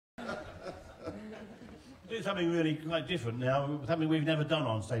do something really quite different now, something we've never done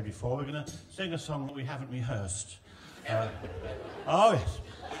on stage before. We're going to sing a song that we haven't rehearsed. Oh, yes.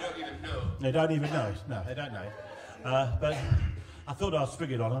 They don't even know. They don't even know. No, they don't know. But I thought I'd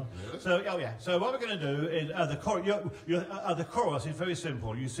spring it on them. Really? So, oh yeah. So what we're going to do is the chorus is very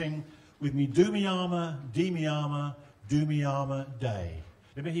simple. You sing with me, do me armour, do me armour, do me armour, day.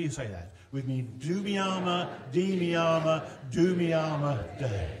 Let me hear you say that. With me, do me armour, do me armour, do me armour,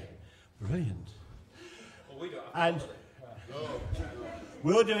 day. Brilliant. Well, we don't And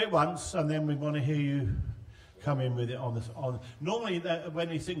we'll do it once, and then we want to hear you come in with it on this. Normally, when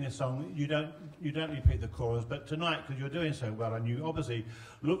we sing this song, you don't repeat the chorus, but tonight, because you're doing so well, and you obviously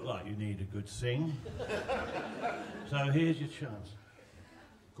look like you need a good sing, so here's your chance.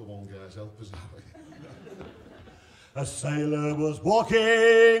 Come on, guys, help us out. A sailor was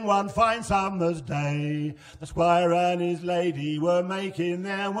walking one fine summer's day. The squire and his lady were making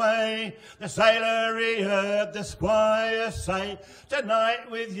their way. The sailor, he heard the squire say, tonight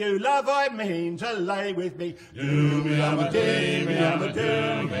with you, love, I mean to lay with me. Do me, I'm a dee, me, I'm a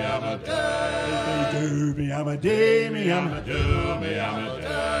do, me, I'm a day. Do me, I'm a dee, me, I'm a do, me, I'm a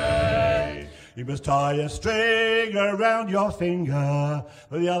day. You must tie a string around your finger,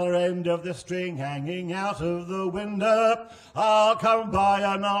 with the other end of the string hanging out of the window. I'll come by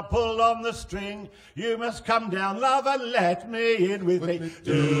and I'll pull on the string. You must come down, love, and let me in with me.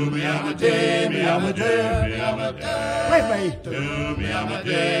 Do me, I'm a dee, me, I'm a do, me, I'm a day. With me. Do me, I'm a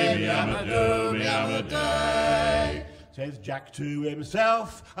dee, me, I'm a do, me, I'm a day. Says Jack to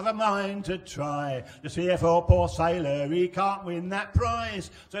himself, I've a mind to try to see if our poor sailor, he can't win that prize.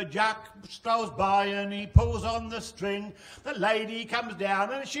 So Jack strolls by and he pulls on the string. The lady comes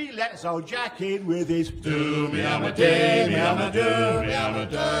down and she lets old Jack in with his do me, I'm a dee, me, I'm a do, me, I'm a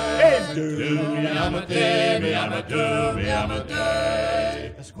day. Do me, I'm a dee, me, I'm a do, me, I'm a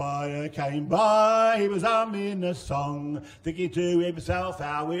day. The squire came by, he was humming a song, thinking to himself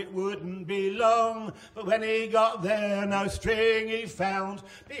how it wouldn't be long. But when he got there, no string he found.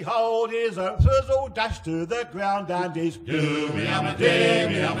 Behold, his hopes was all dashed to the ground, and his do me, I'm a dee,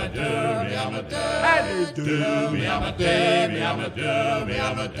 me, I'm a do, me, I'm a day. And his do me, I'm a dee, me, I'm a do, me,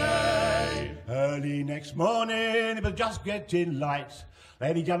 I'm a day. Early next morning, it was just getting light.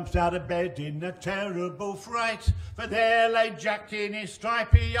 Then he jumps out of bed in a terrible fright, for there lay Jack in his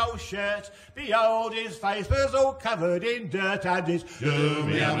stripy old shirt. Behold, his face was all covered in dirt, and his do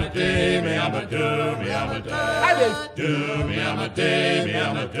me, I'm a dee, me, I'm a do, me, I'm a day. And his do me, I'm a dee, me,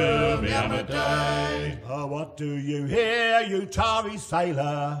 I'm a do, me, I'm a day. Oh, what do you hear, you tarry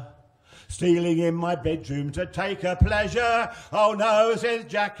sailor? Stealing in my bedroom to take a pleasure. Oh no, says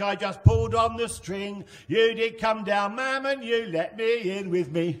Jack, I just pulled on the string. You did come down, ma'am, and you let me in with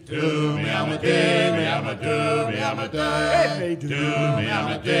me. Do me, I'm a dee, me, I'm a do, me, I'm a day. Do me,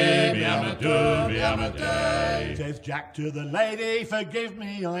 I'm a dee, me, I'm a do, me, I'm a day. Says Jack to the lady, forgive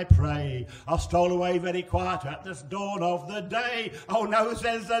me, I pray. I stole away very quiet at the dawn of the day. Oh no,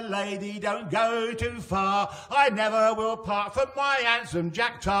 says the lady, don't go too far. I never will part from my handsome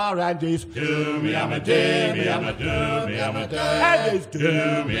Jack Tar and his do me, I'm a dee, me, I'm a do, me, I'm a day. And his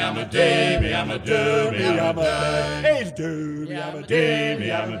do me, I'm a dee, me, I'm a do, me, I'm a day. His do me, I'm a dee,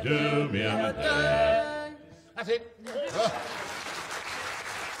 me, I'm a do, me, I'm a day. That's it.